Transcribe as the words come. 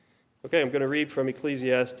Okay, I'm going to read from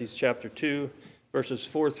Ecclesiastes chapter 2, verses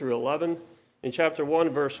 4 through 11. In chapter 1,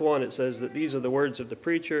 verse 1, it says that these are the words of the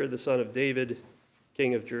preacher, the son of David,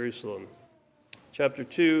 king of Jerusalem. Chapter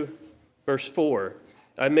 2, verse 4,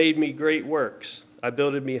 I made me great works. I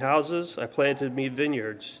builded me houses, I planted me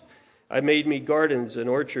vineyards. I made me gardens and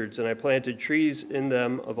orchards, and I planted trees in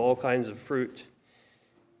them of all kinds of fruit.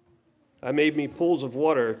 I made me pools of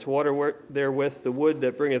water to water therewith the wood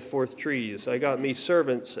that bringeth forth trees. I got me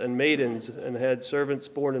servants and maidens, and had servants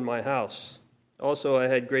born in my house. Also I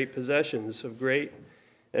had great possessions of great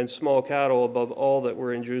and small cattle above all that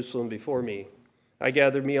were in Jerusalem before me. I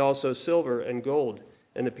gathered me also silver and gold,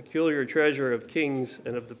 and the peculiar treasure of kings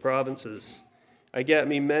and of the provinces. I gat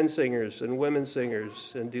me men singers and women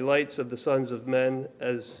singers, and delights of the sons of men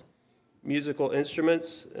as musical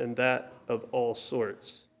instruments, and that of all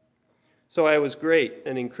sorts. So I was great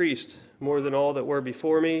and increased more than all that were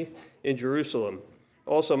before me in Jerusalem.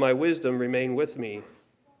 Also my wisdom remained with me.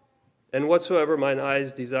 And whatsoever mine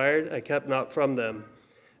eyes desired, I kept not from them.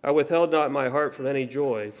 I withheld not my heart from any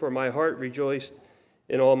joy, for my heart rejoiced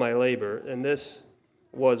in all my labor, and this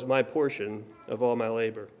was my portion of all my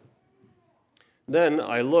labor. Then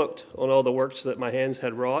I looked on all the works that my hands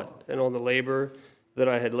had wrought, and on the labor that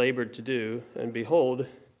I had labored to do, and behold,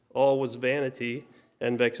 all was vanity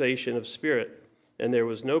and vexation of spirit, and there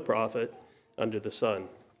was no profit under the sun.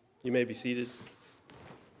 You may be seated.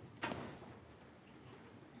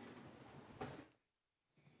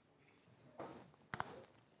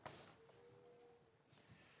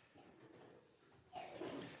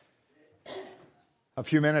 A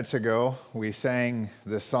few minutes ago, we sang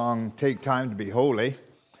the song, Take Time to Be Holy,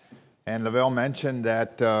 and Lavelle mentioned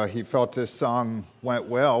that he felt this song went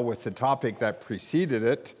well with the topic that preceded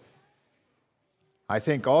it. I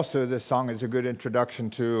think also this song is a good introduction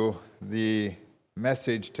to the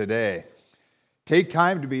message today. Take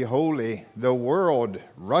time to be holy, the world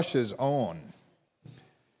rushes on.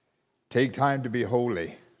 Take time to be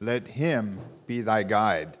holy, let him be thy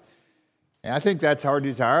guide. And I think that's our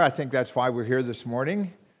desire. I think that's why we're here this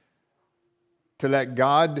morning, to let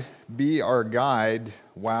God be our guide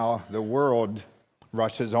while the world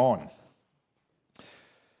rushes on.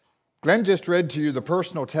 Glenn just read to you the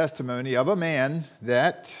personal testimony of a man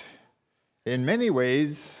that, in many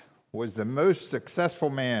ways, was the most successful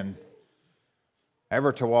man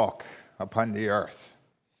ever to walk upon the earth.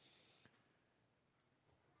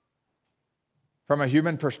 From a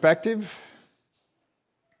human perspective,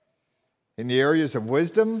 in the areas of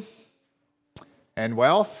wisdom and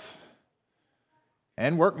wealth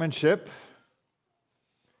and workmanship,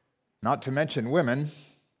 not to mention women,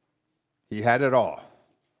 he had it all.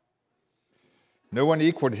 No one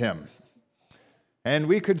equaled him. And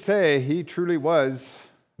we could say he truly was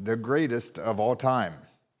the greatest of all time.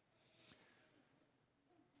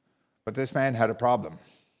 But this man had a problem.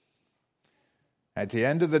 At the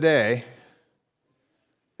end of the day,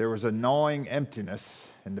 there was a gnawing emptiness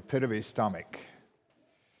in the pit of his stomach.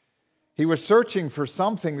 He was searching for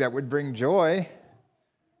something that would bring joy,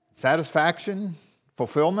 satisfaction,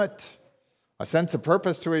 fulfillment, a sense of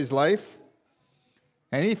purpose to his life.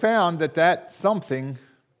 And he found that something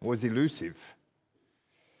was elusive.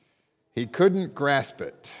 He couldn't grasp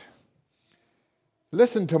it.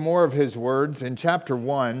 Listen to more of his words in chapter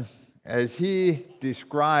 1 as he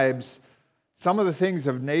describes some of the things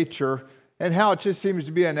of nature and how it just seems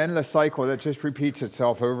to be an endless cycle that just repeats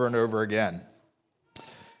itself over and over again.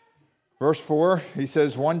 Verse 4, he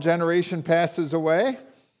says, one generation passes away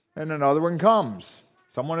and another one comes.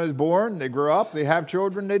 Someone is born, they grow up, they have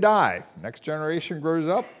children, they die. Next generation grows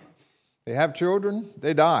up, they have children,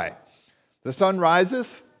 they die. The sun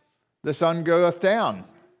riseth, the sun goeth down.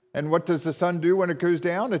 And what does the sun do when it goes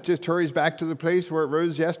down? It just hurries back to the place where it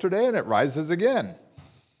rose yesterday and it rises again.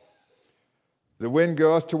 The wind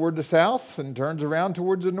goeth toward the south and turns around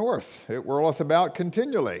towards the north. It whirleth about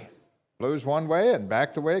continually, blows one way and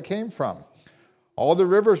back the way it came from. All the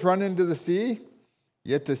rivers run into the sea,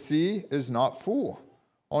 yet the sea is not full.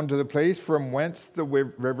 Unto the place from whence the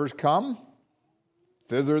rivers come,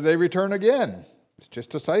 thither they return again. It's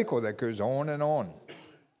just a cycle that goes on and on.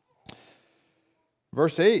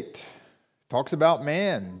 Verse 8 talks about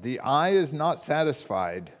man. The eye is not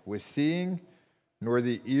satisfied with seeing, nor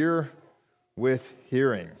the ear with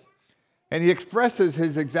hearing. And he expresses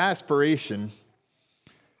his exasperation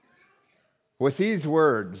with these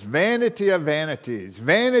words, vanity of vanities,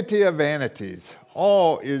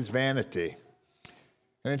 all is vanity.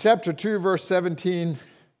 And in chapter 2, verse 17,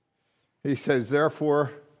 he says,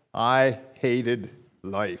 therefore, I hated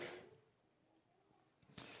life.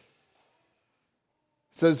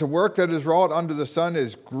 says, the work that is wrought under the sun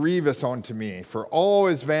is grievous unto me, for all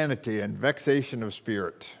is vanity and vexation of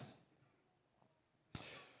spirit.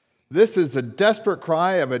 This is the desperate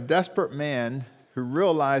cry of a desperate man who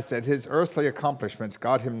realized that his earthly accomplishments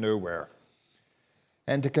got him nowhere.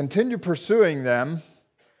 And to continue pursuing them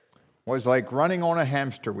was like running on a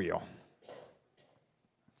hamster wheel.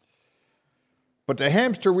 But the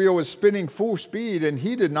hamster wheel was spinning full speed, and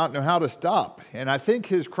he did not know how to stop. And I think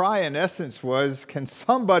his cry, in essence, was, can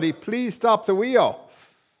somebody please stop the wheel?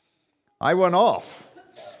 I went off.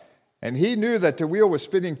 And he knew that the wheel was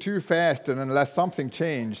spinning too fast, and unless something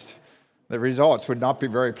changed, the results would not be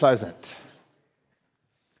very pleasant.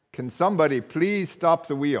 Can somebody please stop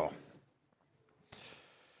the wheel?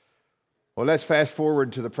 Well, let's fast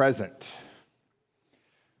forward to the present.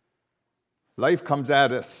 Life comes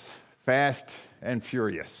at us fast and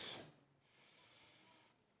furious.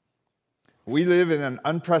 We live in an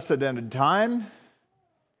unprecedented time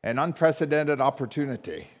and unprecedented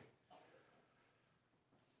opportunity.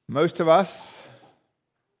 Most of us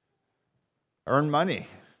earn money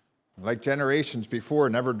like generations before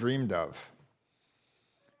never dreamed of.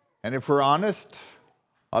 And if we're honest,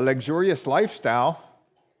 a luxurious lifestyle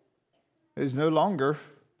is no longer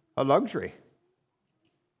a luxury.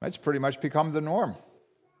 That's pretty much become the norm.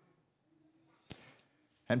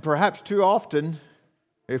 And perhaps too often,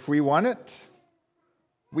 if we want it,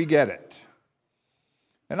 we get it.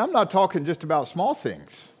 And I'm not talking just about small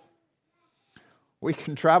things. We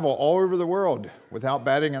can travel all over the world without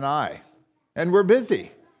batting an eye. And we're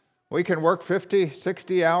busy. We can work 50,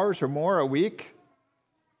 60 hours or more a week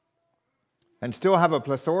and still have a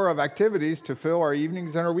plethora of activities to fill our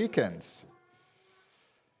evenings and our weekends.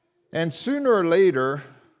 And sooner or later,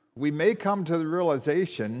 we may come to the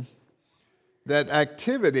realization that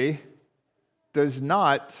activity does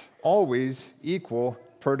not always equal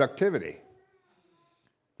productivity.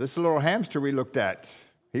 This little hamster we looked at,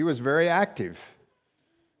 he was very active.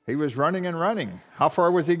 He was running and running. How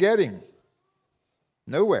far was he getting?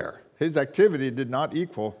 Nowhere. His activity did not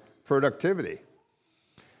equal productivity.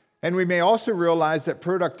 And we may also realize that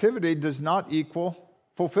productivity does not equal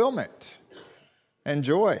fulfillment and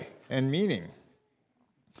joy and meaning.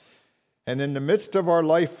 And in the midst of our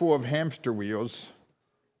life full of hamster wheels,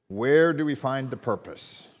 where do we find the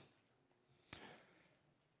purpose?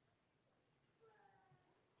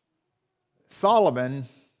 Solomon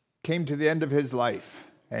came to the end of his life,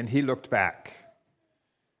 and he looked back.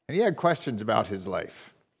 And he had questions about his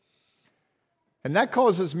life. And that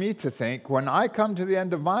causes me to think, when I come to the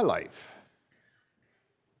end of my life,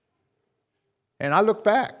 and I look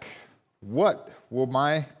back, what will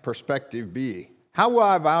my perspective be? How will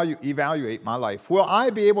I evaluate my life? Will I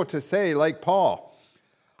be able to say, like Paul,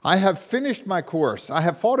 I have finished my course, I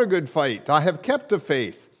have fought a good fight, I have kept the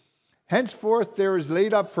faith. Henceforth there is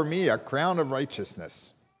laid up for me a crown of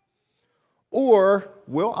righteousness. Or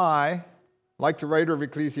will I, like the writer of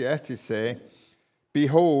Ecclesiastes say,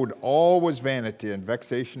 behold, all was vanity and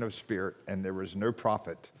vexation of spirit, and there was no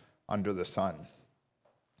profit under the sun.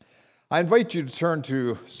 I invite you to turn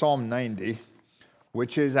to Psalm 90,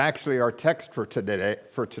 which is actually our text for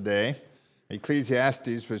today.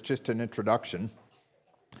 Ecclesiastes was just an introduction.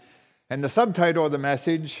 And the subtitle of the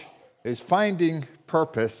message is Finding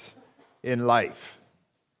Purpose in Life.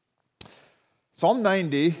 Psalm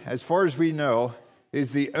 90, as far as we know,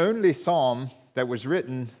 is the only psalm that was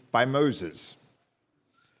written by Moses.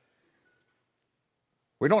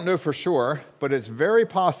 We don't know for sure, but it's very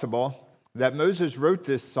possible that Moses wrote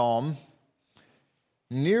this psalm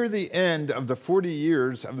near the end of the 40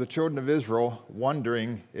 years of the children of Israel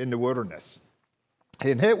wandering in the wilderness.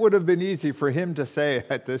 And it would have been easy for him to say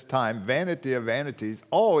at this time, vanity of vanities,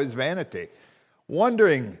 all is vanity.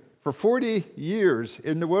 Wandering for 40 years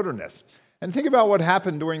in the wilderness. And think about what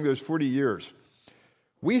happened during those 40 years.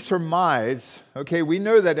 We surmise, we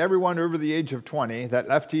know that everyone over the age of 20 that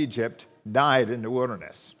left Egypt died in the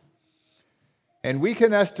wilderness. And we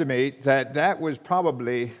can estimate that that was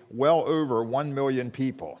probably well over 1 million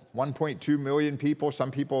people, 1.2 million people, some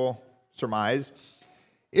people surmise.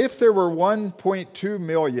 If there were 1.2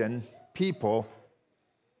 million people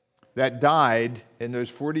that died in those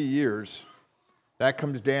 40 years, that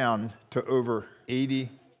comes down to over 80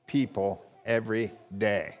 people every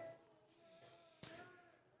day.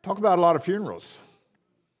 Talk about a lot of funerals.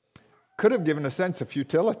 Could have given a sense of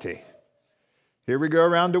futility. Here we go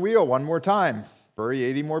around the wheel one more time. Bury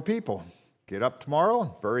 80 more people. Get up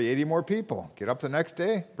tomorrow, bury 80 more people. Get up the next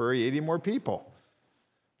day, bury 80 more people.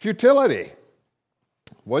 Futility.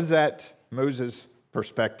 Was that Moses'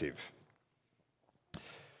 perspective?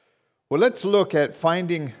 Well, let's look at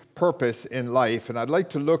finding purpose in life, and I'd like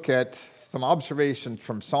to look at some observations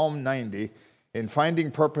from Psalm 90 in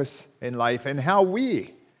finding purpose in life and how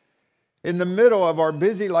we, in the middle of our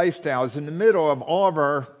busy lifestyles, in the middle of all of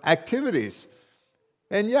our activities,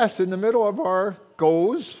 and yes, in the middle of our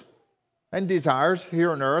goals and desires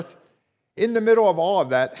here on earth, in the middle of all of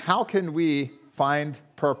that, how can we find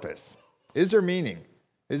purpose? Is there meaning?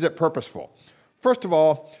 Is it purposeful? First of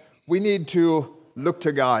all, we need to look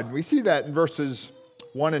to God. We see that in verses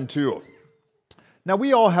 1 and 2. Now,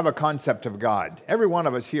 we all have a concept of God. Every one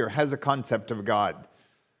of us here has a concept of God.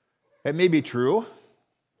 It may be true,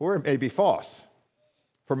 or it may be false.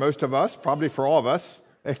 For most of us, probably for all of us,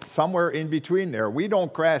 it's somewhere in between there. We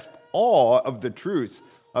don't grasp all of the truth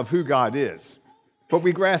of who God is, but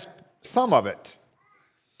we grasp some of it.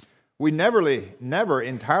 We never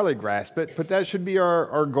entirely grasp it, but that should be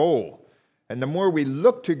our goal. And the more we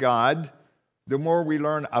look to God, the more we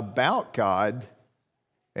learn about God,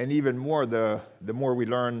 and even more, the more we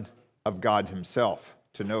learn of God himself,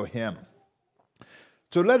 to know him.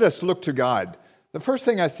 So let us look to God. The first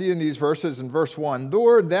thing I see in these verses, in verse 1,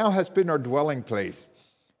 Lord, thou hast been our dwelling place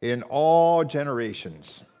in all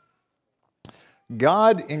generations.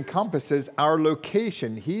 God encompasses our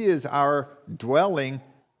location. He is our dwelling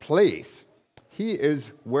place. He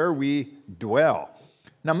is where we dwell.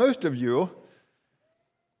 Now, most of you,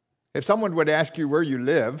 if someone would ask you where you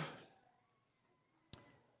live,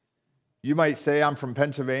 you might say, I'm from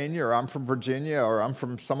Pennsylvania, or I'm from Virginia, or I'm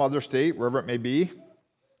from some other state, wherever it may be.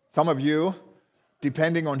 Some of you,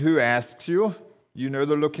 depending on who asks you, you know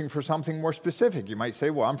they're looking for something more specific. You might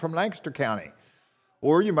say, well, I'm from Lancaster County.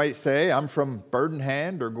 Or you might say, I'm from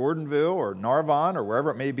Burdenhand, or Gordonville, or Narvon, or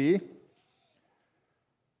wherever it may be.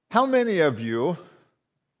 How many of you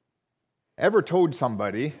ever told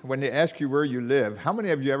somebody, when they ask you where you live, how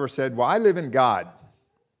many of you ever said, well, I live in God?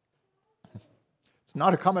 It's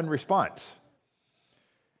not a common response.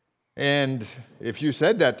 And if you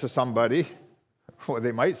said that to somebody, well,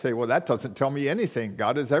 they might say, well, that doesn't tell me anything.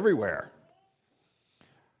 God is everywhere.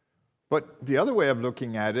 But the other way of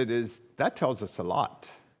looking at it is that tells us a lot.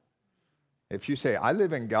 If you say, I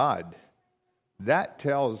live in God, that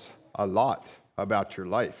tells a lot about your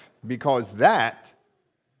life, because that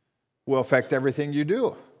will affect everything you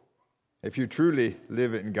do if you truly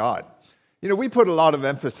live in God. You know, we put a lot of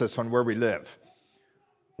emphasis on where we live.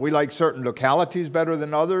 We like certain localities better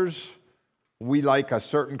than others. We like a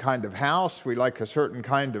certain kind of house. We like a certain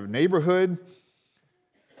kind of neighborhood.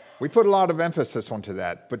 We put a lot of emphasis onto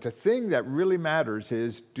that. But the thing that really matters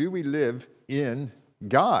is, do we live in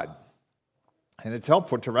God? And it's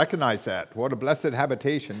helpful to recognize that. What a blessed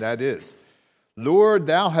habitation that is. Lord,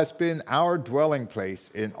 thou hast been our dwelling place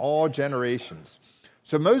in all generations.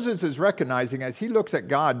 So Moses is recognizing, as he looks at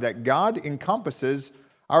God, that God encompasses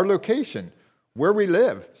our location, where we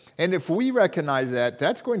live. And if we recognize that,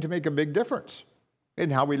 that's going to make a big difference in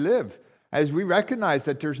how we live. As we recognize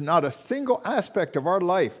that there's not a single aspect of our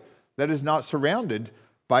life that is not surrounded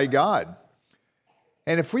by God.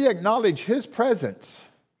 And if we acknowledge his presence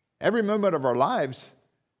every moment of our lives,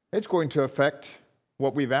 it's going to affect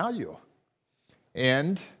what we value.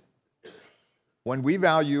 And when we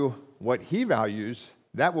value what he values,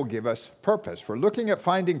 that will give us purpose. We're looking at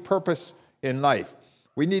finding purpose in life.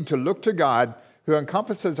 We need to look to God, who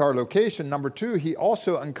encompasses our location. Number 2, he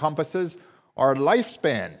also encompasses our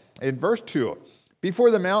lifespan. In verse 2,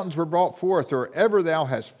 before the mountains were brought forth, or ever thou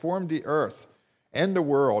hast formed the earth and the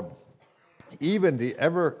world,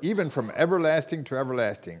 even from everlasting to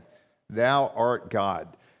everlasting, thou art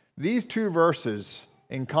God. These 2 verses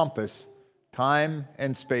encompass time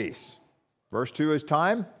and space. Verse 2 is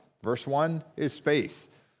time. Verse 1 is space.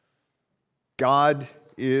 God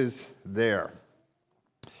is there.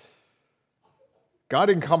 God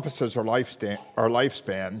encompasses our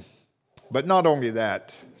lifespan, but not only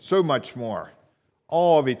that, so much more.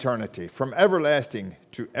 All of eternity, from everlasting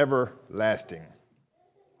to everlasting.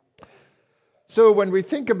 So when we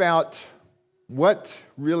think about what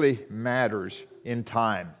really matters in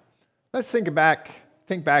time, let's think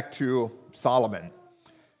back to Solomon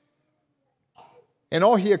and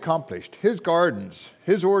all he accomplished, his gardens,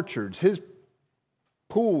 his orchards, his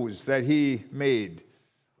pools that he made,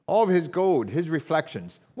 all of his gold, his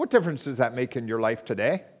reflections. What difference does that make in your life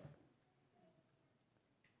today?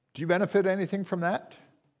 Do you benefit anything from that?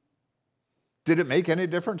 Did it make any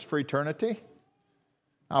difference for eternity?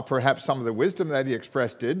 Now, perhaps some of the wisdom that he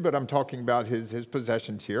expressed did, but I'm talking about his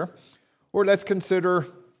possessions here. Or let's consider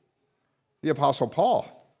the Apostle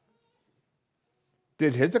Paul.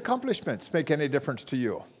 Did his accomplishments make any difference to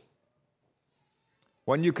you?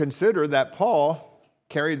 When you consider that Paul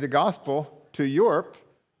carried the gospel to Europe,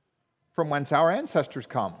 from whence our ancestors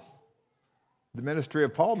come. the ministry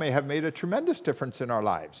of Paul may have made a tremendous difference in our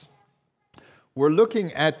lives. We're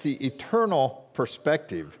looking at the eternal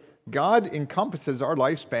perspective. God encompasses our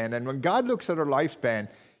lifespan, and when God looks at our lifespan,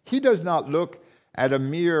 he does not look at a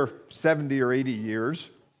mere 70 or 80 years.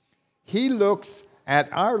 He looks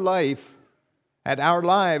at our life, at our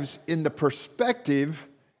lives in the perspective,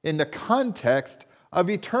 in the context of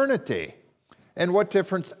eternity, and what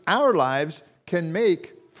difference our lives can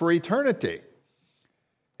make for eternity.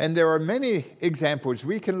 And there are many examples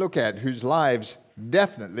we can look at whose lives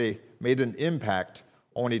definitely made an impact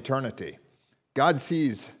on eternity. God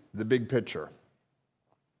sees the big picture.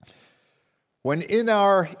 When in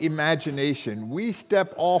our imagination we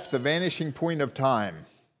step off the vanishing point of time,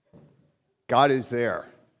 God is there,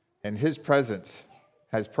 and his presence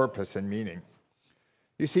has purpose and meaning.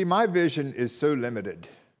 You see, my vision is so limited.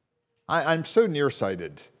 I'm so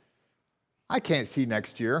nearsighted. I can't see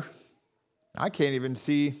next year. I can't even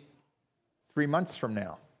see 3 months from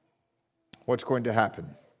now what's going to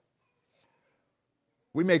happen.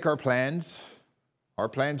 We make our plans. Our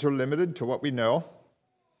plans are limited to what we know.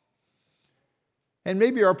 And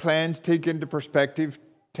maybe our plans take into perspective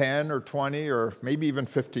 10 or 20 or maybe even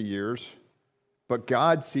 50 years. But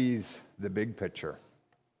God sees the big picture.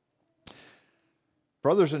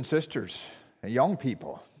 Brothers and sisters, and young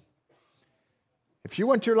people, if you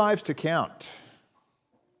want your lives to count,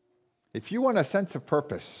 if you want a sense of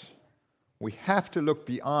purpose, we have to look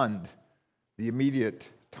beyond the immediate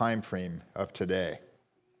time frame of today.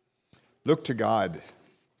 Look to God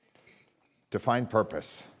to find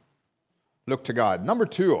purpose. Look to God. Number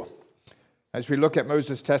 2, as we look at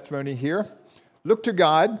Moses' testimony here, look to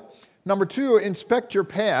God. Number 2, inspect your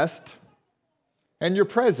past and your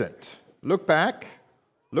present. Look back.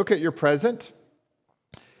 Look at your present.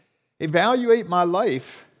 Evaluate my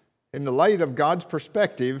life in the light of God's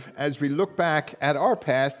perspective as we look back at our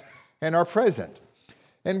past and our present.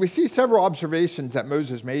 And we see several observations that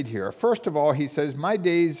Moses made here. First of all, he says, my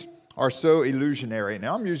days are so illusionary.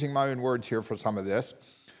 Now, I'm using my own words here for some of this.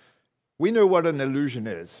 We know what an illusion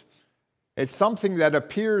is. It's something that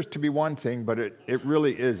appears to be one thing, but it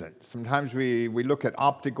really isn't. Sometimes we look at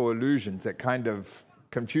optical illusions that kind of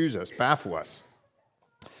confuse us, baffle us.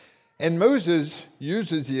 And Moses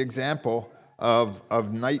uses the example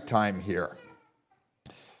of nighttime here.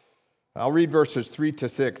 I'll read verses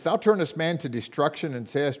 3-6. Thou turnest man to destruction and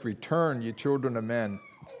sayest, return, ye children of men.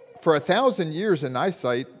 For 1,000 years in thy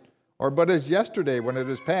sight are but as yesterday when it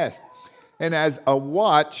is past, and as a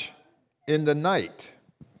watch in the night.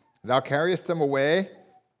 Thou carriest them away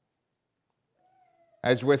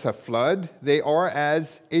as with a flood. They are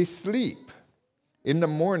as a sleep. In the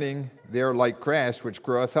morning they are like grass which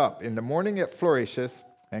groweth up. In the morning it flourisheth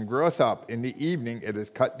and groweth up. In the evening it is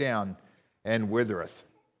cut down and withereth.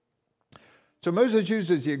 So Moses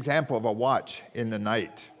uses the example of a watch in the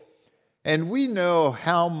night. And we know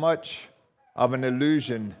how much of an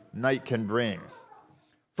illusion night can bring.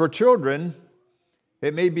 For children,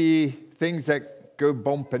 it may be things that go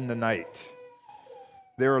bump in the night.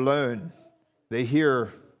 They're alone. They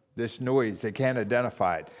hear this noise. They can't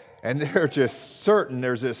identify it. And they're just certain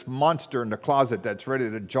there's this monster in the closet that's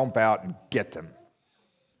ready to jump out and get them.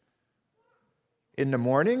 In the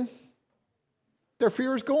morning, their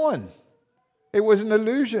fear is gone. It was an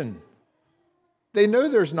illusion. They know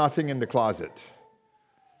there's nothing in the closet.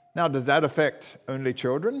 Now, does that affect only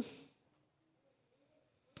children?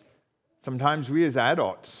 Sometimes we as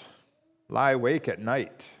adults lie awake at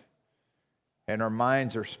night and our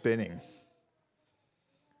minds are spinning.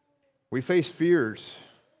 We face fears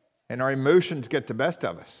and our emotions get the best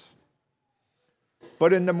of us.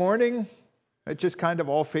 But in the morning, it just kind of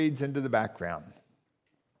all fades into the background.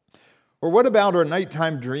 Or what about our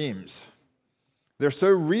nighttime dreams? They're so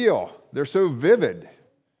real. They're so vivid.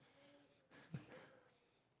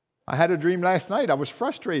 I had a dream last night. I was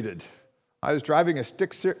frustrated. I was driving a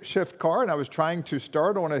stick shift car, and I was trying to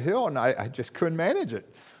start on a hill, and I just couldn't manage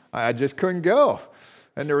it. I just couldn't go.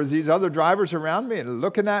 And there was these other drivers around me and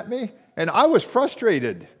looking at me, and I was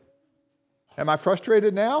frustrated. Am I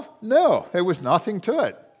frustrated now? No, there was nothing to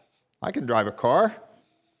it. I can drive a car.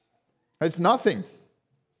 It's nothing.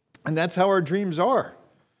 And that's how our dreams are.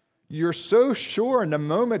 You're so sure in the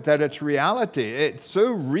moment that it's reality. It's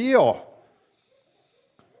so real.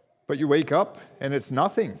 But you wake up and it's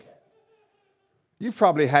nothing. You've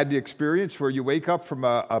probably had the experience where you wake up from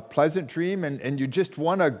a pleasant dream and you just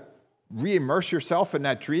want to re-immerse yourself in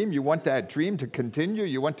that dream. You want that dream to continue.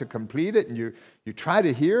 You want to complete it, and you try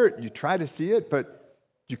to hear it, and you try to see it, but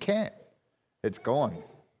you can't. It's gone.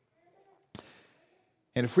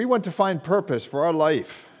 And if we want to find purpose for our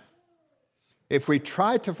life, if we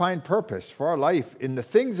try to find purpose for our life in the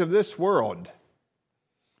things of this world,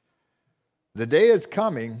 The day is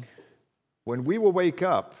coming when we will wake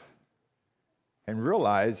up and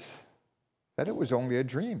realize that it was only a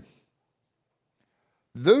dream.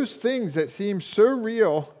 Those things that seem so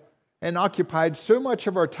real and occupied so much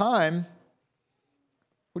of our time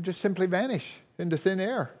will just simply vanish into thin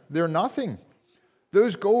air. They're nothing.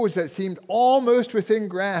 Those goals that seemed almost within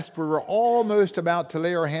grasp, we were almost about to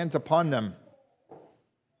lay our hands upon them,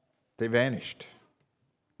 they vanished.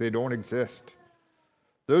 They don't exist.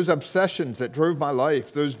 Those obsessions that drove my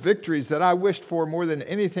life, those victories that I wished for more than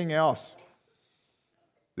anything else,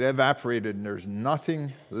 they evaporated and there's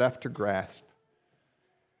nothing left to grasp.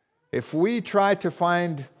 If we try to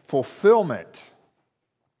find fulfillment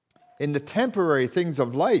in the temporary things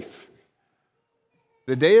of life,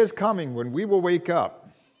 the day is coming when we will wake up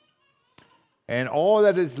and all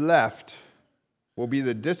that is left will be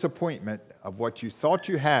the disappointment of what you thought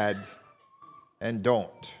you had and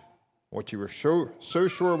don't. What you were so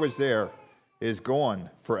sure was there is gone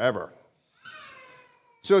forever.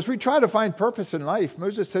 So as we try to find purpose in life,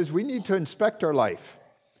 Moses says we need to inspect our life.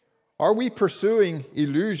 Are we pursuing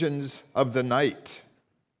illusions of the night?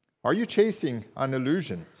 Are you chasing an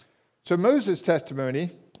illusion? So Moses'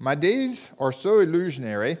 testimony, my days are so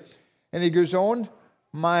illusionary, and he goes on,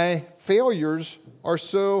 my failures are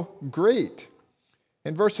so great.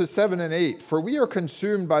 In verses 7 and 8, for we are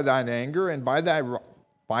consumed by thine anger, and by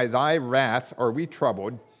thy wrath are we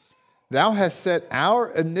troubled. Thou hast set our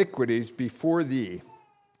iniquities before thee,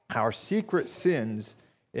 our secret sins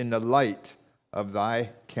in the light of thy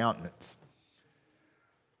countenance.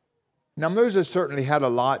 Now Moses certainly had a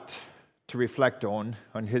lot to reflect on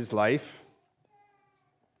his life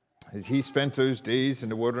as he spent those days in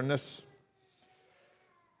the wilderness.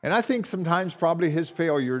 And I think sometimes probably his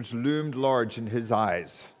failures loomed large in his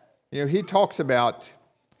eyes. You know, he talks about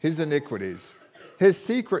his iniquities, his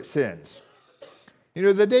secret sins. You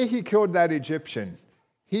know, the day he killed that Egyptian,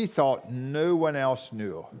 he thought no one else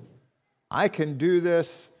knew. I can do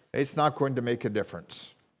this, it's not going to make a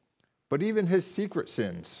difference. But even his secret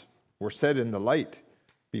sins were set in the light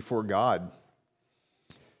before God.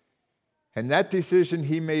 And that decision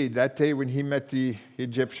he made that day when he met the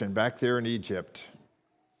Egyptian back there in Egypt,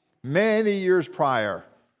 many years prior,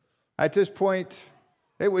 at this point,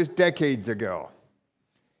 it was decades ago.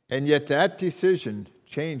 And yet that decision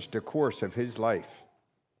changed the course of his life.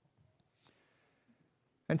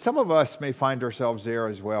 And some of us may find ourselves there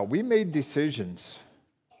as well. We made decisions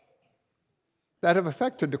that have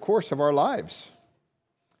affected the course of our lives,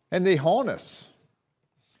 and they haunt us.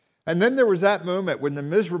 And then there was that moment when the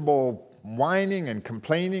miserable whining and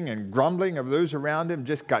complaining and grumbling of those around him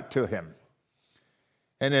just got to him.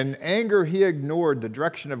 And in anger, he ignored the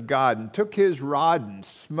direction of God and took his rod and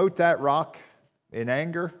smote that rock in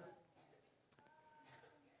anger.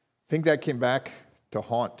 I think that came back to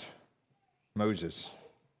haunt Moses.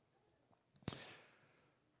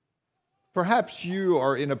 Perhaps you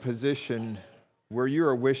are in a position where you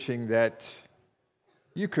are wishing that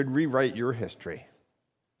you could rewrite your history.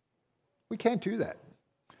 We can't do that.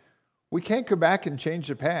 We can't go back and change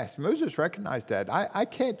the past. Moses recognized that. I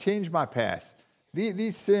can't change my past.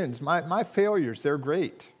 These sins, my failures, they're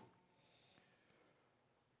great.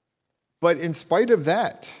 But in spite of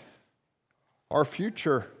that, our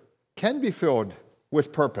future can be filled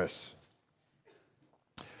with purpose.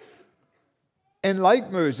 And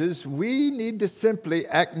like Moses, we need to simply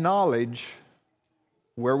acknowledge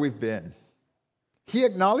where we've been. He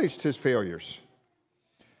acknowledged his failures.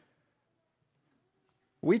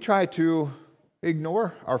 We try to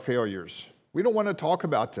ignore our failures. We don't want to talk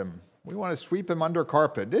about them. We want to sweep them under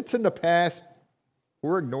carpet. It's in the past,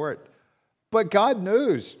 or ignore it. But God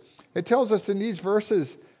knows. It tells us in these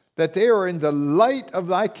verses that they are in the light of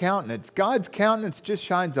thy countenance. God's countenance just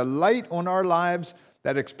shines a light on our lives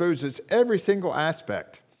that exposes every single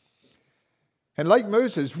aspect. And like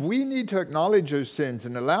Moses, we need to acknowledge those sins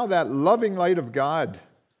and allow that loving light of God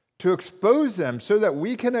to expose them so that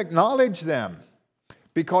we can acknowledge them.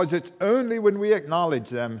 Because it's only when we acknowledge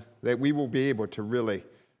them that we will be able to really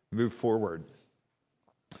move forward.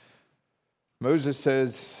 Moses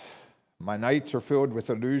says, my nights are filled with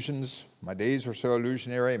illusions, my days are so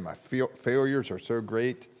illusionary, my failures are so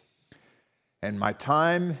great, and my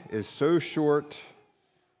time is so short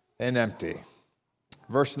and empty.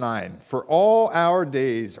 Verse 9, for all our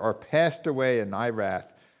days are passed away in thy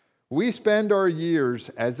wrath. We spend our years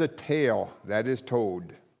as a tale that is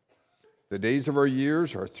told. The days of our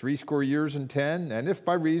years are 70 years and 10, and if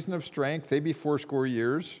by reason of strength they be 80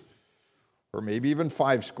 years, or maybe even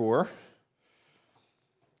 50,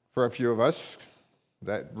 for a few of us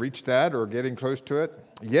that reach that or getting close to it,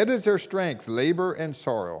 yet is their strength labor and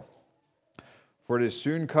sorrow. for it is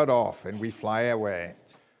soon cut off, and we fly away.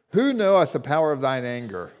 Who knoweth the power of thine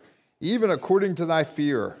anger? Even according to thy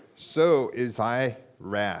fear, so is thy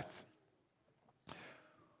wrath.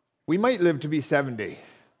 We might live to be 70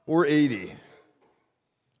 or 80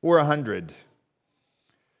 or 100.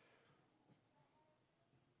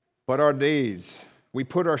 But our days, we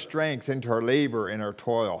put our strength into our labor and our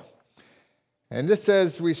toil. And this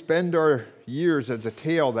says we spend our years as a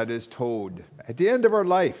tale that is told. At the end of our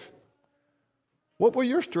life, what will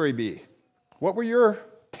your story be? What will your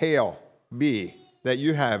tale be that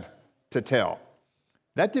you have to tell?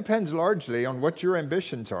 That depends largely on what your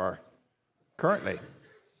ambitions are currently.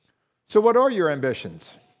 So what are your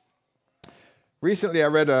ambitions? Recently, I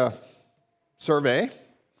read a survey.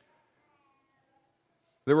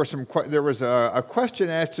 There was a question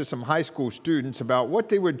asked to some high school students about what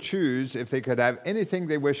they would choose if they could have anything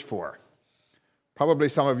they wished for. Probably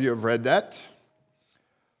some of you have read that.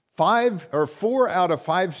 4 out of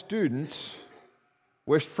 5 students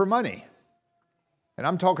wished for money.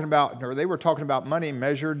 And they were talking about money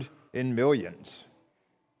measured in millions.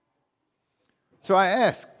 So I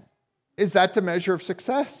ask, is that the measure of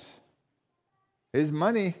success? Is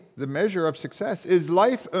money the measure of success? Is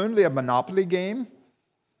life only a monopoly game,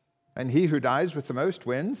 and he who dies with the most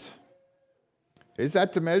wins? Is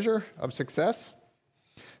that the measure of success?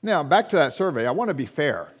 Now, back to that survey, I want to be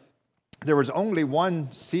fair. There was only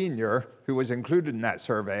one senior who was included in that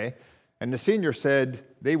survey, and the senior said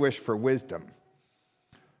they wish for wisdom.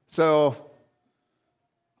 So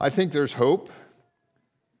I think there's hope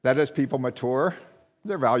that as people mature,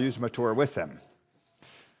 their values mature with them.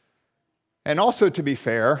 And also, to be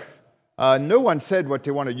fair, no one said what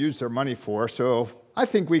they want to use their money for, so I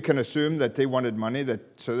think we can assume that they wanted money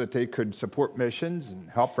so that they could support missions and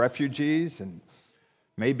help refugees and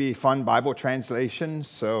maybe fund Bible translations.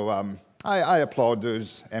 So I applaud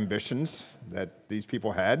those ambitions that these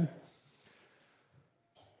people had.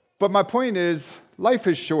 But my point is, life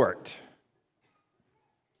is short.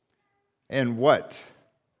 And what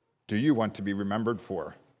do you want to be remembered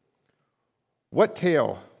for? What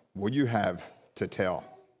tale will you have to tell?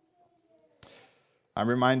 I'm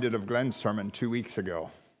reminded of Glenn's sermon 2 weeks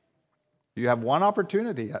ago. You have one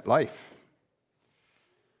opportunity at life.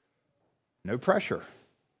 No pressure,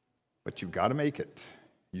 but you've got to make it.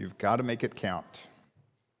 You've got to make it count.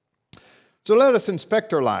 So let us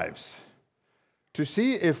inspect our lives to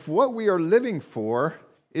see if what we are living for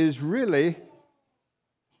is really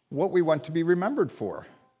what we want to be remembered for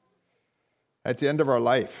at the end of our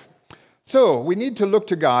life. So we need to look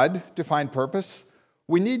to God to find purpose.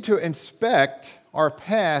 We need to inspect our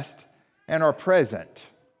past and our present.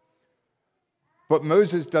 But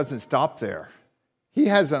Moses doesn't stop there. He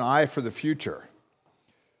has an eye for the future.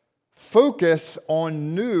 Focus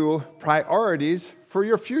on new priorities for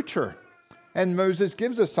your future. And Moses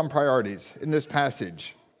gives us some priorities in this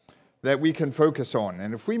passage that we can focus on.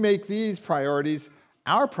 And if we make these priorities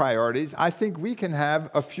our priorities, I think we can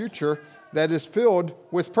have a future that is filled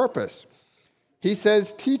with purpose. He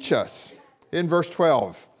says, teach us in verse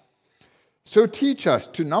 12. So teach us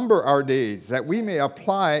to number our days, that we may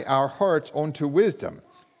apply our hearts unto wisdom.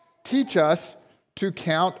 Teach us to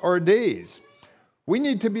count our days. We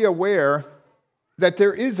need to be aware that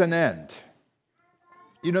there is an end.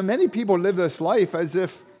 You know, many people live this life as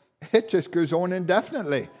if it just goes on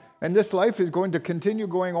indefinitely. And this life is going to continue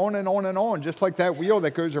going on and on and on, just like that wheel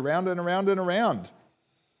that goes around and around and around.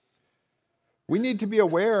 We need to be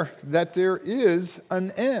aware that there is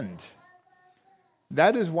an end.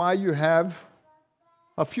 That is why you have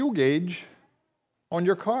a fuel gauge on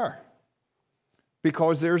your car,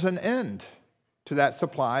 because there's an end to that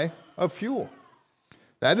supply of fuel.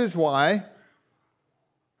 That is why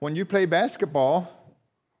when you play basketball,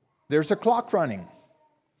 there's a clock running,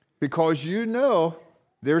 because you know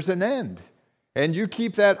there's an end. And you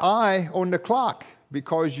keep that eye on the clock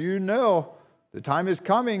because you know the time is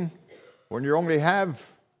coming when you only have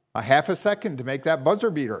a half a second to make that buzzer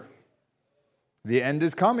beater. The end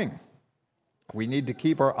is coming. We need to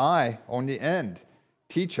keep our eye on the end.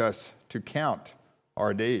 Teach us to count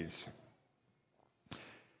our days.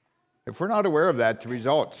 If we're not aware of that, the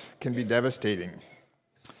results can be devastating.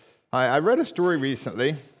 I read a story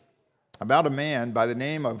recently about a man by the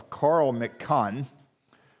name of Carl McCunn.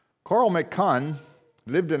 Carl McCunn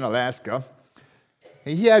lived in Alaska.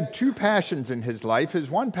 He had 2 passions in his life. His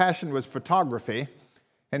one passion was photography,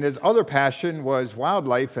 and his other passion was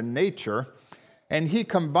wildlife and nature. And he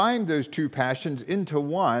combined those 2 passions into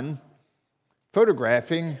one,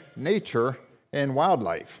 photographing nature and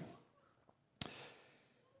wildlife.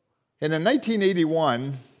 And in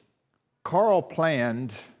 1981, Carl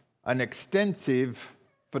planned an extensive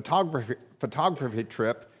photography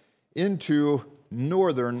trip into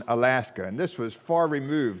northern Alaska. And this was far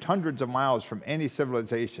removed, hundreds of miles from any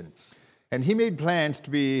civilization. And he made plans to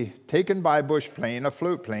be taken by a bush plane, a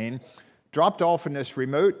float plane, dropped off in this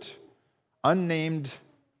remote, unnamed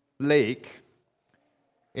lake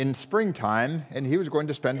in springtime, and he was going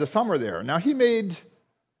to spend the summer there. Now, he made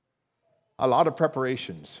a lot of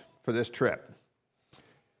preparations for this trip.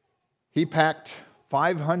 He packed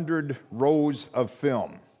 500 rolls of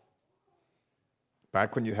film.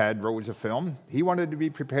 Back when you had rolls of film, he wanted to be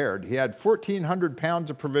prepared. He had 1,400 pounds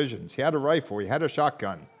of provisions. He had a rifle. He had a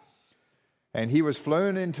shotgun. And he was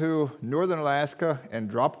flown into northern Alaska and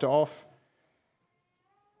dropped off.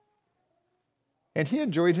 And he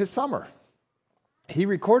enjoyed his summer. He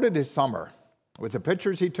recorded his summer. With the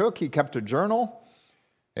pictures he took, he kept a journal,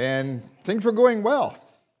 and things were going well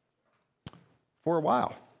for a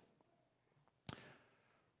while.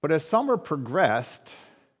 But as summer progressed,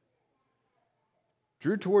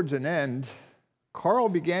 drew towards an end, Carl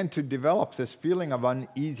began to develop this feeling of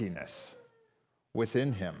uneasiness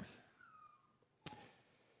within him.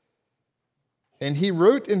 And he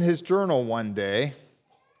wrote in his journal one day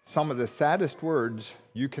some of the saddest words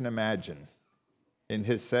you can imagine in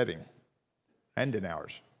his setting and in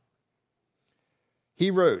ours. He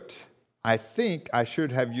wrote, "I think I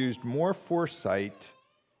should have used more foresight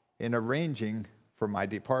in arranging for my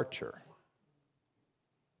departure."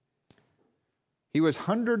 He was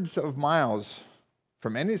hundreds of miles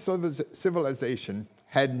from any civilization,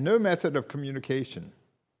 had no method of communication.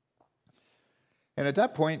 And at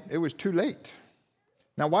that point, it was too late.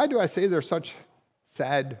 Now, why do I say they're such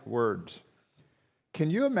sad words? Can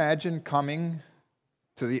you imagine coming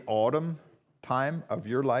to the autumn time of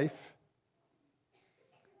your life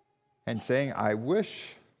and saying, "I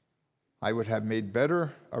wish I would have made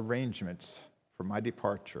better arrangements for my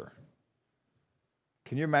departure"?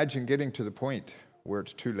 Can you imagine getting to the point where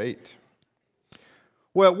it's too late?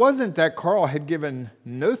 Well, it wasn't that Carl had given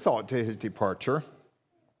no thought to his departure.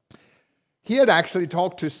 He had actually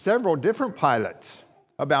talked to several different pilots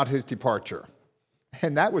about his departure.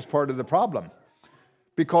 And that was part of the problem,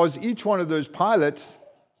 because each one of those pilots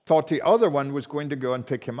thought the other one was going to go and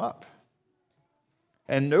pick him up.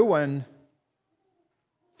 And no one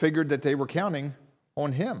figured that they were counting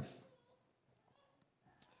on him.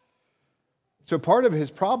 So part of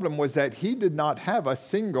his problem was that he did not have a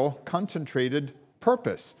single concentrated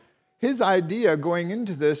purpose. His idea going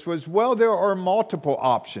into this was, well, there are multiple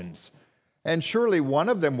options, and surely one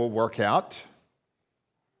of them will work out.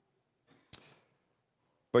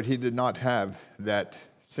 But he did not have that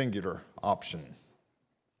singular option.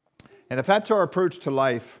 And if that's our approach to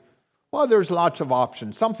life, well, there's lots of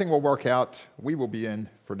options. Something will work out. We will be in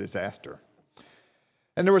for disaster.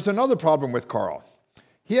 And there was another problem with Carl.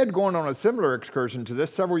 He had gone on a similar excursion to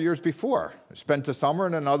this several years before, spent the summer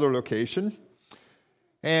in another location,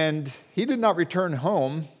 and he did not return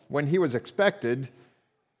home when he was expected.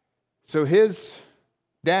 So his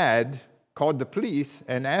dad called the police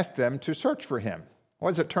and asked them to search for him. Well,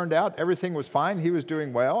 as it turned out, everything was fine. He was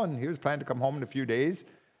doing well, and he was planning to come home in a few days.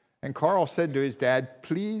 And Carl said to his dad,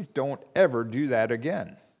 "Please don't ever do that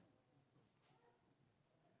again.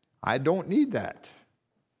 I don't need that."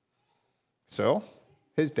 So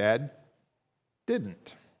his dad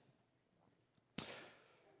didn't.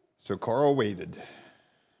 So Carl waited.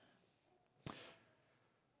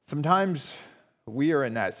 Sometimes we are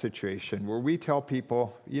in that situation where we tell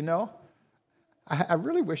people, I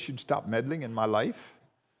really wish you'd stop meddling in my life.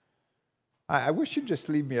 I wish you'd just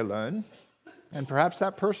leave me alone. And perhaps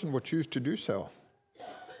that person will choose to do so.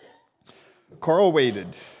 Carl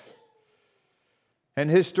waited. And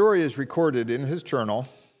his story is recorded in his journal.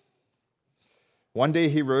 One day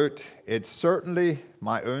he wrote, "It's certainly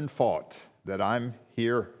my own fault that I'm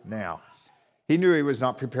here now." He knew he was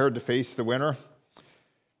not prepared to face the winter.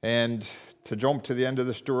 And to jump to the end of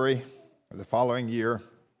the story, the following year,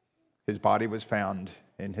 his body was found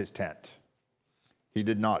in his tent. He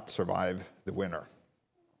did not survive the winter.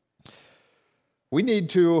 We need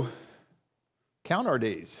to count our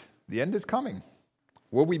days. The end is coming.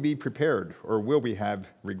 Will we be prepared, or will we have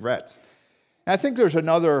regrets? And I think there's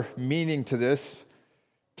another meaning to this.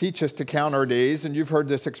 Teach us to count our days, and you've heard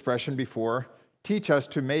this expression before. Teach us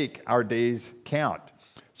to make our days count.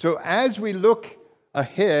 So as we look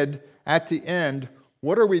ahead at the end,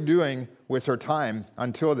 what are we doing with our time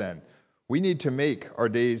until then? We need to make our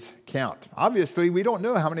days count. Obviously, we don't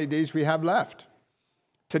know how many days we have left.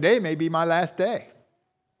 Today may be my last day.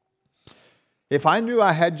 If I knew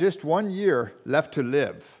I had just 1 year left to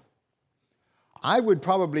live, I would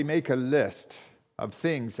probably make a list of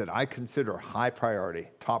things that I consider high priority,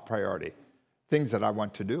 top priority, things that I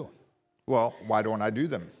want to do. Well, why don't I do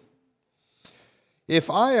them? If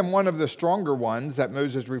I am one of the stronger ones that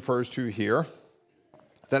Moses refers to here,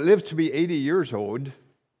 that lives to be 80 years old,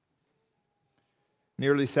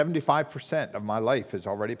 nearly 75% of my life is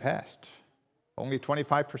already passed. Only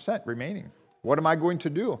 25% remaining. What am I going to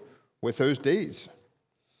do with those days?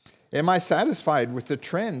 Am I satisfied with the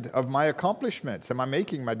trend of my accomplishments? Am I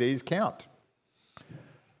making my days count?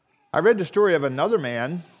 I read the story of another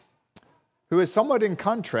man who is somewhat in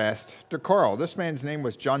contrast to Carl. This man's name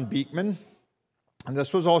was John Beekman, and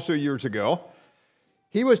this was also years ago.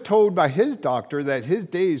 He was told by his doctor that his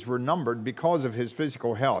days were numbered because of his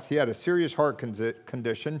physical health. He had a serious heart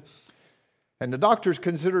condition, and the doctors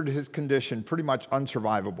considered his condition pretty much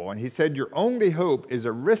unsurvivable. And he said, your only hope is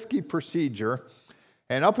a risky procedure.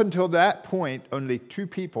 And up until that point, only 2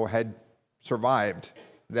 people had survived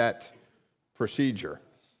that procedure.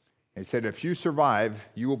 He said, if you survive,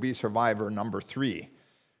 you will be survivor number 3.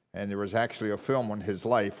 And there was actually a film on his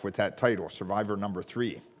life with that title, Survivor Number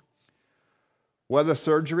 3. Well, the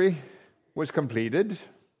surgery was completed.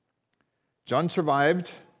 John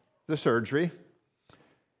survived the surgery,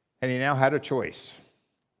 and he now had a choice.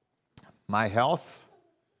 My health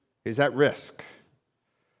is at risk.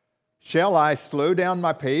 Shall I slow down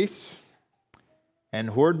my pace and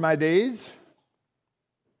hoard my days?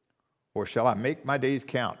 Or shall I make my days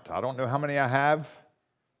count? I don't know how many I have.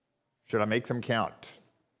 Should I make them count?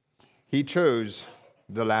 He chose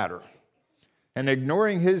the latter. And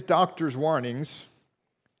ignoring his doctor's warnings,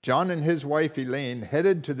 John and his wife Elaine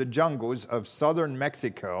headed to the jungles of southern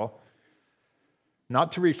Mexico,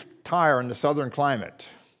 not to retire in the southern climate.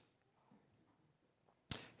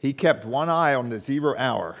 He kept one eye on the 0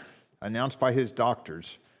 hour, announced by his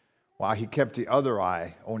doctors, while he kept the other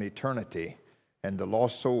eye on eternity and the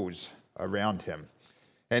lost souls around him.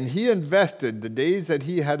 And he invested the days that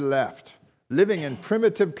he had left living in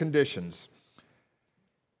primitive conditions.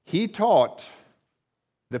 He taught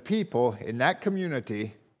the people in that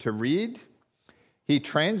community to read. He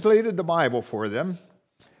translated the Bible for them,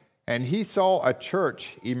 and he saw a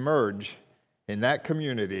church emerge in that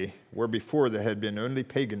community where before there had been only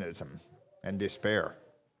paganism and despair.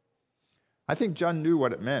 I think John knew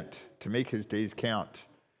what it meant to make his days count.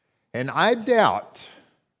 And I doubt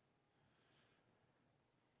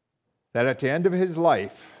that at the end of his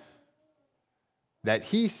life, that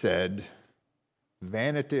he said,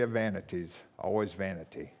 vanity of vanities, always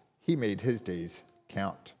vanity. He made his days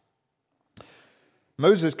count.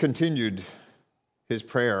 Moses continued his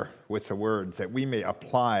prayer with the words that we may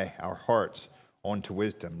apply our hearts unto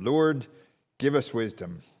wisdom. Lord, give us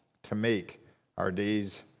wisdom to make our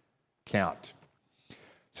days count.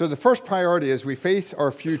 So the first priority as we face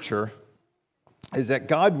our future is that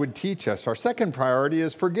God would teach us. Our second priority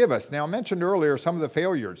is forgive us. Now, I mentioned earlier some of the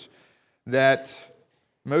failures that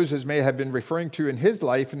Moses may have been referring to in his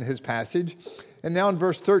life, in his passage. And now in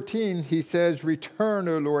verse 13, he says, return,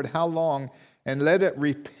 O Lord, how long? And let it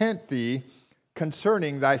repent thee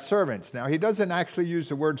concerning thy servants. Now, he doesn't actually use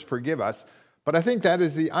the words forgive us, but I think that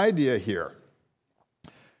is the idea here.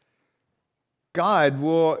 God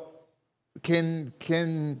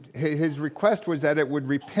his request was that it would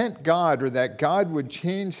repent God, or that God would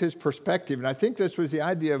change his perspective. And I think this was the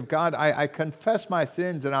idea of God, I confess my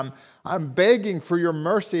sins, and I'm begging for your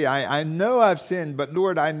mercy. I know I've sinned, but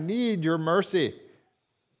Lord, I need your mercy.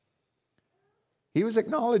 He was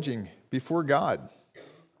acknowledging before God.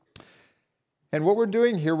 And what we're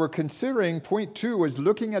doing here, we're considering, point 2 was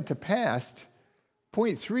looking at the past.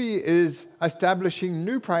 Point 3 is establishing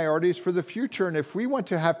new priorities for the future. And if we want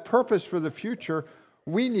to have purpose for the future,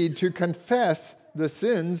 we need to confess the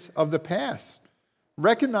sins of the past,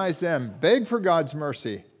 recognize them, beg for God's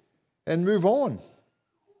mercy, and move on.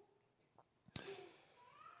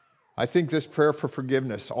 I think this prayer for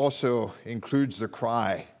forgiveness also includes the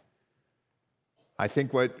cry. I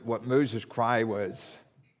think what Moses' cry was,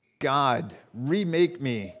 God, remake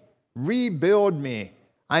me, rebuild me.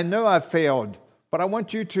 I know I've failed, but I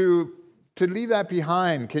want you to leave that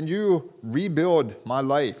behind. Can you rebuild my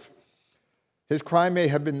life? His cry may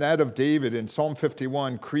have been that of David in Psalm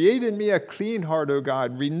 51. Create in me a clean heart, O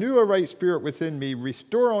God. Renew a right spirit within me.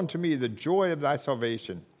 Restore unto me the joy of thy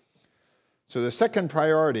salvation. So the second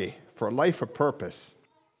priority for a life of purpose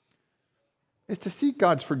is to seek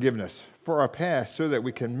God's forgiveness for our past so that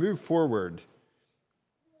we can move forward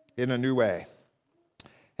in a new way.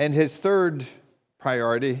 And his third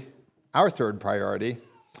priority, our third priority,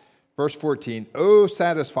 verse 14, Oh,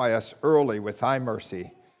 satisfy us early with thy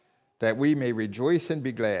mercy, that we may rejoice and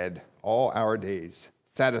be glad all our days.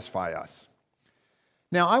 Satisfy us.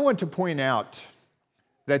 Now, I want to point out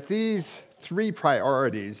that these three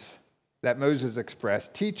priorities that Moses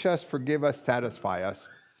expressed, teach us, forgive us, satisfy us,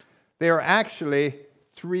 they are actually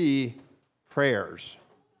 3 prayers.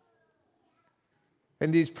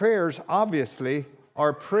 And these prayers, obviously,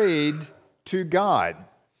 are prayed to God.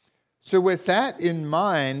 So with that in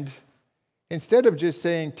mind, instead of just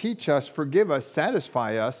saying, teach us, forgive us,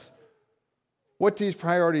 satisfy us, what these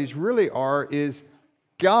priorities really are is,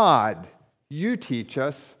 God, you teach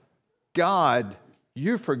us, God,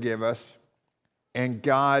 you forgive us, and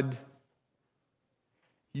God,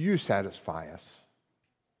 you satisfy us.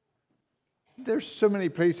 There's so many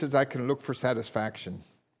places I can look for satisfaction.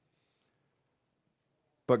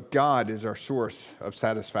 But God is our source of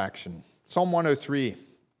satisfaction. Psalm 103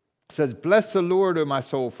 says, bless the Lord, O my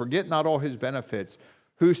soul, forget not all his benefits,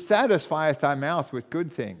 who satisfieth thy mouth with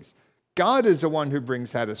good things. God is the one who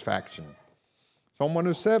brings satisfaction. Psalm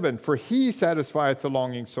 107, for he satisfieth the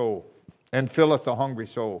longing soul and filleth the hungry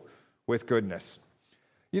soul with goodness.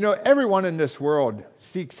 You know, everyone in this world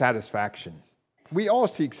seeks satisfaction. We all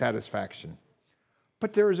seek satisfaction.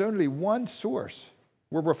 But there is only one source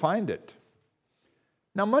where we'll find it.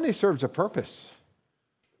 Now, money serves a purpose.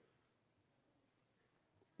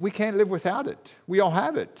 We can't live without it. We all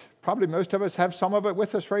have it. Probably most of us have some of it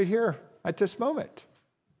with us right here at this moment.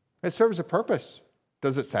 It serves a purpose.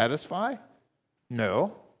 Does it satisfy?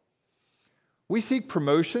 No. We seek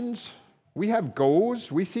promotions. We have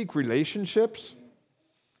goals. We seek relationships.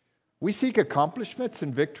 We seek accomplishments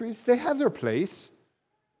and victories. They have their place.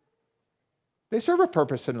 They serve a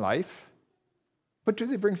purpose in life. But do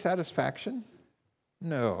they bring satisfaction?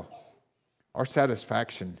 No. Our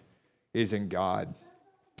satisfaction is in God.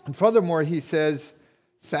 And furthermore, he says,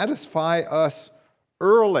 satisfy us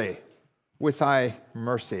early with thy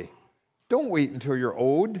mercy. Don't wait until you're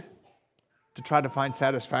old to try to find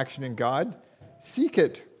satisfaction in God. Seek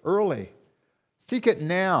it early. Seek it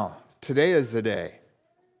now. Today is the day.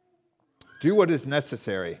 Do what is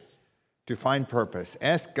necessary to find purpose.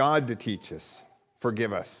 Ask God to teach us,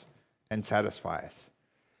 forgive us, and satisfy us.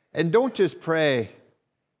 And don't just pray,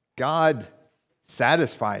 God,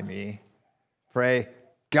 satisfy me. Pray,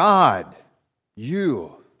 God,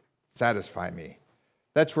 you satisfy me.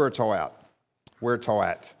 That's where it's all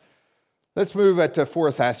at. Let's move at the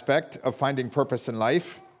 4th aspect of finding purpose in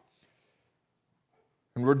life.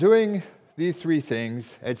 And we're doing these 3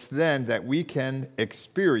 things. It's then that we can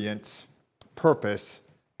experience purpose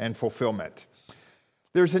and fulfillment.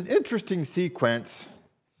 There's an interesting sequence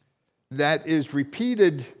that is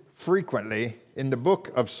repeated frequently in the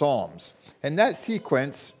book of Psalms. And that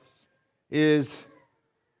sequence is,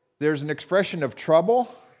 there's an expression of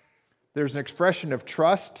trouble, there's an expression of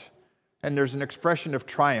trust, and there's an expression of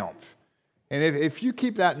triumph. And if you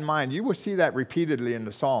keep that in mind, you will see that repeatedly in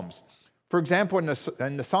the Psalms. For example,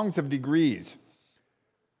 in the Songs of Degrees,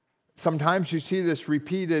 sometimes you see this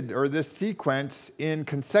repeated, or this sequence in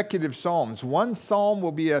consecutive psalms. One psalm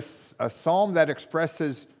will be a psalm that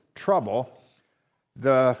expresses trouble.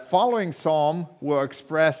 The following psalm will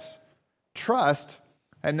express trust,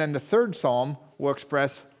 and then the 3rd psalm will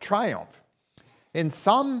express triumph. In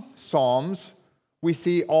some psalms, we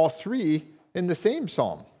see all 3 in the same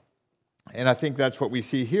psalm. And I think that's what we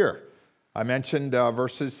see here. I mentioned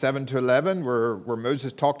verses 7 to 11, where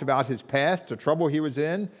Moses talked about his past, the trouble he was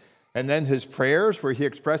in, and then his prayers, where he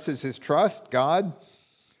expresses his trust. God,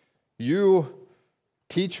 you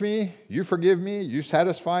teach me, you forgive me, you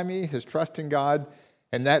satisfy me, his trust in God.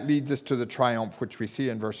 And that leads us to the triumph, which we see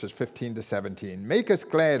in verses 15 to 17. Make us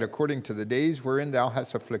glad according to the days wherein thou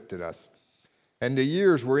hast afflicted us, and the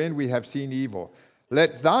years wherein we have seen evil.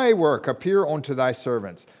 Let thy work appear unto thy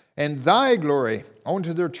servants, and thy glory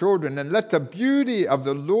unto their children. And let the beauty of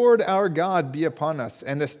the Lord our God be upon us,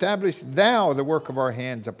 and establish thou the work of our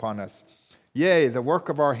hands upon us. Yea, the work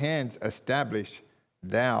of our hands establish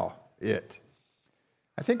thou it.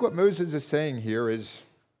 I think what Moses is saying here is,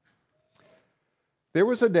 there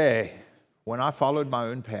was a day when I followed my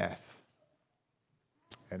own path,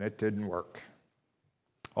 and it didn't work.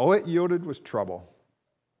 All it yielded was trouble.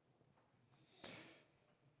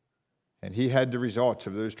 And he had the results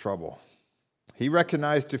of those trouble. He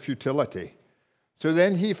recognized the futility. So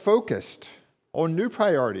then he focused on new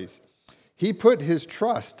priorities. He put his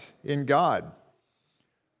trust in God.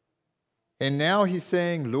 And now he's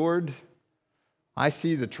saying, Lord, I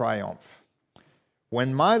see the triumph.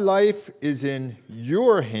 When my life is in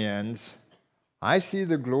your hands, I see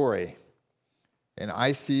the glory and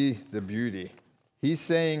I see the beauty. He's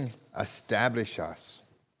saying, establish us.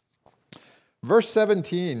 Verse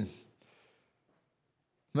 17,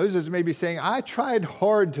 Moses may be saying, I tried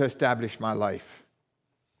hard to establish my life,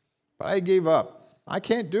 but I gave up. I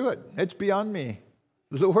can't do it. It's beyond me.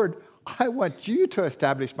 Lord, I want you to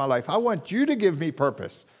establish my life. I want you to give me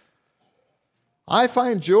purpose. I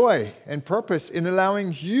find joy and purpose in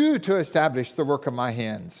allowing you to establish the work of my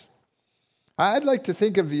hands. I'd like to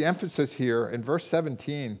think of the emphasis here in verse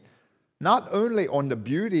 17, not only on the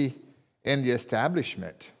beauty and the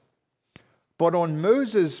establishment, but on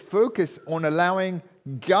Moses' focus on allowing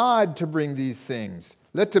God to bring these things.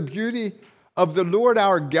 Let the beauty of the Lord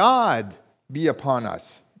our God be upon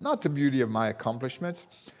us, not the beauty of my accomplishments.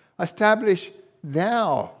 Establish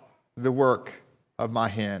thou the work of my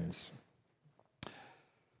hands.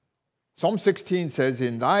 Psalm 16 says,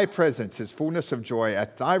 in thy presence is fullness of joy.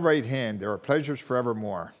 At thy right hand there are pleasures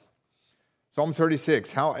forevermore. Psalm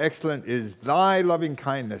 36, how excellent is thy loving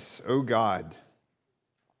kindness, O God.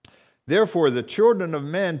 Therefore the children of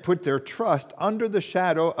men put their trust under the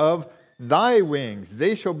shadow of thy wings.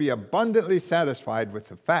 They shall be abundantly satisfied with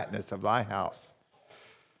the fatness of thy house.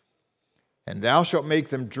 And thou shalt make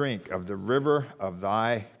them drink of the river of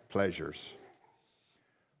thy pleasures.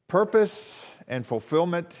 Purpose and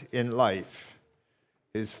fulfillment in life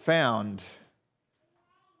is found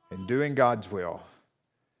in doing God's will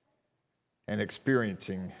and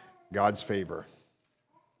experiencing God's favor.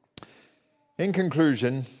 In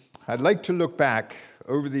conclusion, I'd like to look back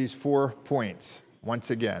over these 4 points once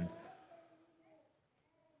again.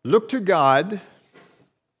 Look to God,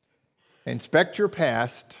 inspect your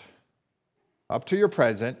past up to your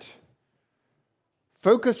present,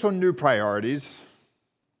 focus on new priorities,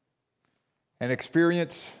 and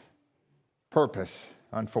experience purpose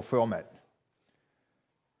and fulfillment.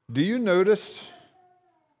 Do you notice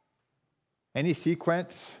any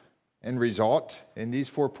sequence and result in these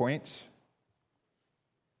 4 points?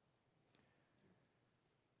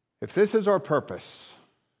 If this is our purpose,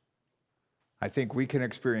 I think we can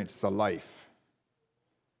experience the life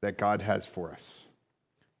that God has for us.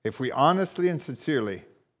 If we honestly and sincerely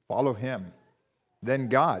follow Him, then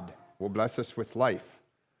God will bless us with life.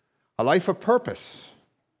 A life of purpose,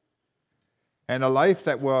 and a life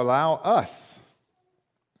that will allow us,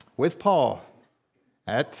 with Paul,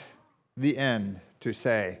 at the end, to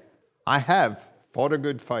say, I have fought a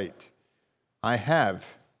good fight. I have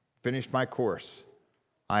finished my course.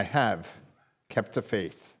 I have kept the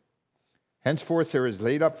faith. Henceforth there is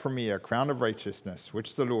laid up for me a crown of righteousness,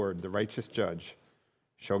 which the Lord, the righteous judge,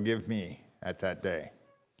 shall give me at that day.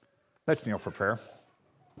 Let's kneel for prayer.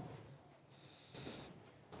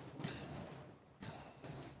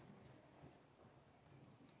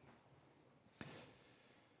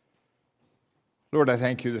 Lord, I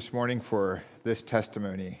thank you this morning for this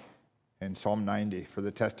testimony in Psalm 90, for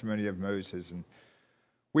the testimony of Moses. And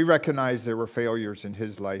we recognize there were failures in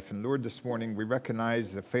his life. And Lord, this morning we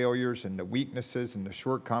recognize the failures and the weaknesses and the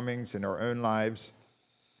shortcomings in our own lives.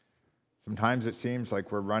 Sometimes it seems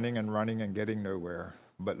like we're running and getting nowhere.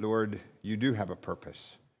 But Lord, you do have a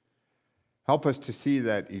purpose. Help us to see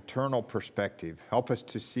that eternal perspective. Help us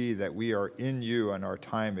to see that we are in you and our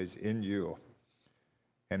time is in you.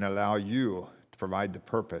 And allow you to provide the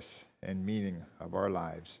purpose and meaning of our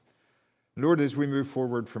lives. Lord, as we move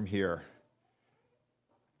forward from here,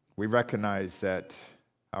 we recognize that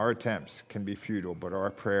our attempts can be futile, but our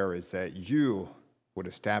prayer is that you would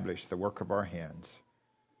establish the work of our hands.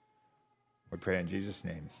 We pray in Jesus'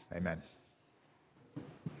 name. Amen.